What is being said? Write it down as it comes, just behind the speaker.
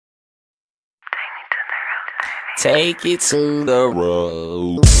take it to the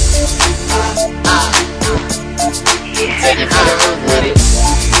road. Take it to the road with it.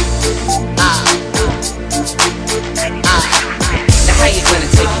 Now how you gonna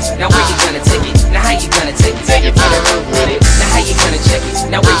take it? Now where you gonna take it? Now how you gonna take it? Take it to the road with it. Now how you gonna check it?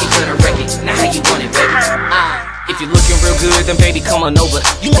 Now where you gonna wreck it? Now how you want it, baby? If you're looking real good, then baby, come on over.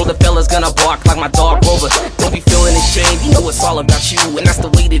 You know the fella's gonna bark like my dog Rover. Don't be feeling ashamed, you know it's all about you. And that's the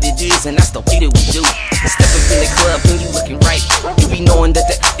way that it is, and that's the way that we do. Step up in the club when you looking right. You be knowing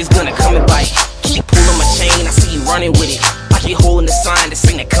that is gonna come and bite. Keep pulling my chain, I see you running with it. Like you're holding the sign to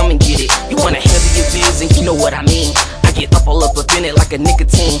saying come and get it. You wanna handle your biz, and you know what I mean. I get up all up in it like a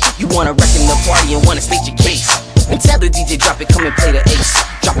nicotine. You wanna wreck in the party and wanna state your case. And tell the DJ drop it, come and play the ace.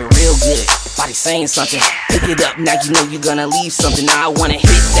 Drop it real good, body saying something. Pick it up, now you know you're gonna leave something. Now I wanna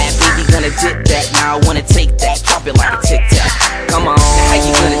hit that, baby gonna dip that. Now I wanna take that, drop it like a tic-tac. Come on, now how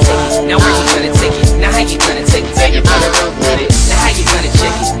you gonna take it? Now where you gonna take it? Now how you gonna take it? Take it to the road with it. Now how you gonna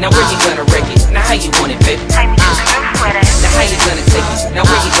check it? Now where you gonna wreck it? Now how you want it, baby? Now how you gonna take it? Now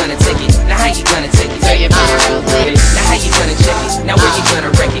where you gonna take it? Now how you gonna take it? Take it to the road with it. Now how you gonna check it? Now where you gonna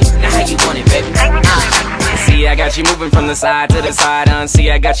wreck it? Now how you want it, baby? See, I got you moving from the side to the side,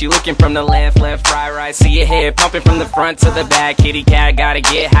 see, I got you looking from the left, right. See your head pumping from the front to the back. Kitty cat, gotta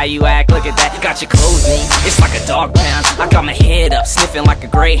get how you act. Look at that, got your clothes in, it's like a dog pound. I got my head up, sniffing like a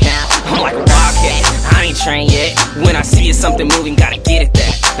greyhound. I'm like a wildcat, I ain't trained yet. When I see something moving, gotta get it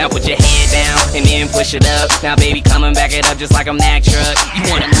that. Now put your head down and then push it up. Now baby, come and back it up just like a Mack truck.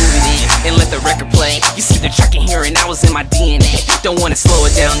 You wanna move it in and let the record play. You see the track in here and I was in my DNA. Don't wanna slow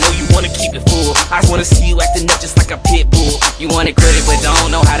it down, no, you wanna keep it full. I wanna see you acting up just like a pit bull. You wanna quit it but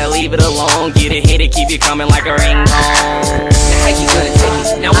don't know how to leave it alone. Get it, hit it, keep it coming like a ring home. Now how you gonna take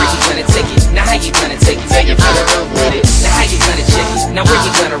it? Now where you gonna take it? Now how you gonna take it? Take it to the road with it. Now how you gonna check it? Now where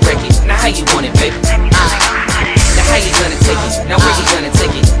you gonna wreck it? Now how you want it, baby? Now how you gonna take it? Now where you gonna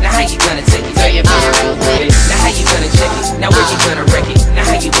take it? Now how you gonna take it? Take it to the road with it. Now how you gonna check it? Now where you gonna wreck it? Now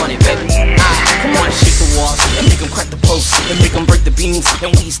how you want it, baby? Come on, shake the walls and make them crack the posts and make them break the beams.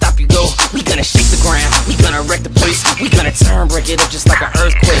 And when you stop, you go. We gonna shake the ground. We gonna wreck the place. We gonna break it up just like an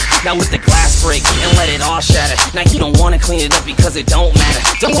earthquake. Now let the glass break and let it all shatter. Now you don't wanna clean it up because it don't matter.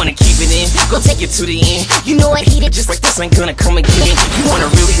 Don't wanna keep it in, go take it to the end. You know I hate it just like this ain't gonna come again. You wanna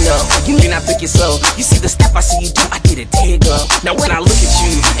really know, you may not think it's slow. You see the stuff I see you do, I get it, there you go. Now when I look at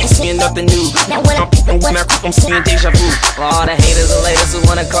you, I ain't seeing nothing new. Now when I'm peeping, I'm seeing deja vu. For all the haters and haters who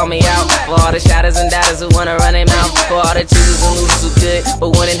wanna call me out, for all the shadows and doubters who wanna run their mouth, for all the choosers and losers who could but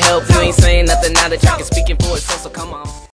wouldn't help. You ain't saying nothing now that you can speaking for itself, so come on.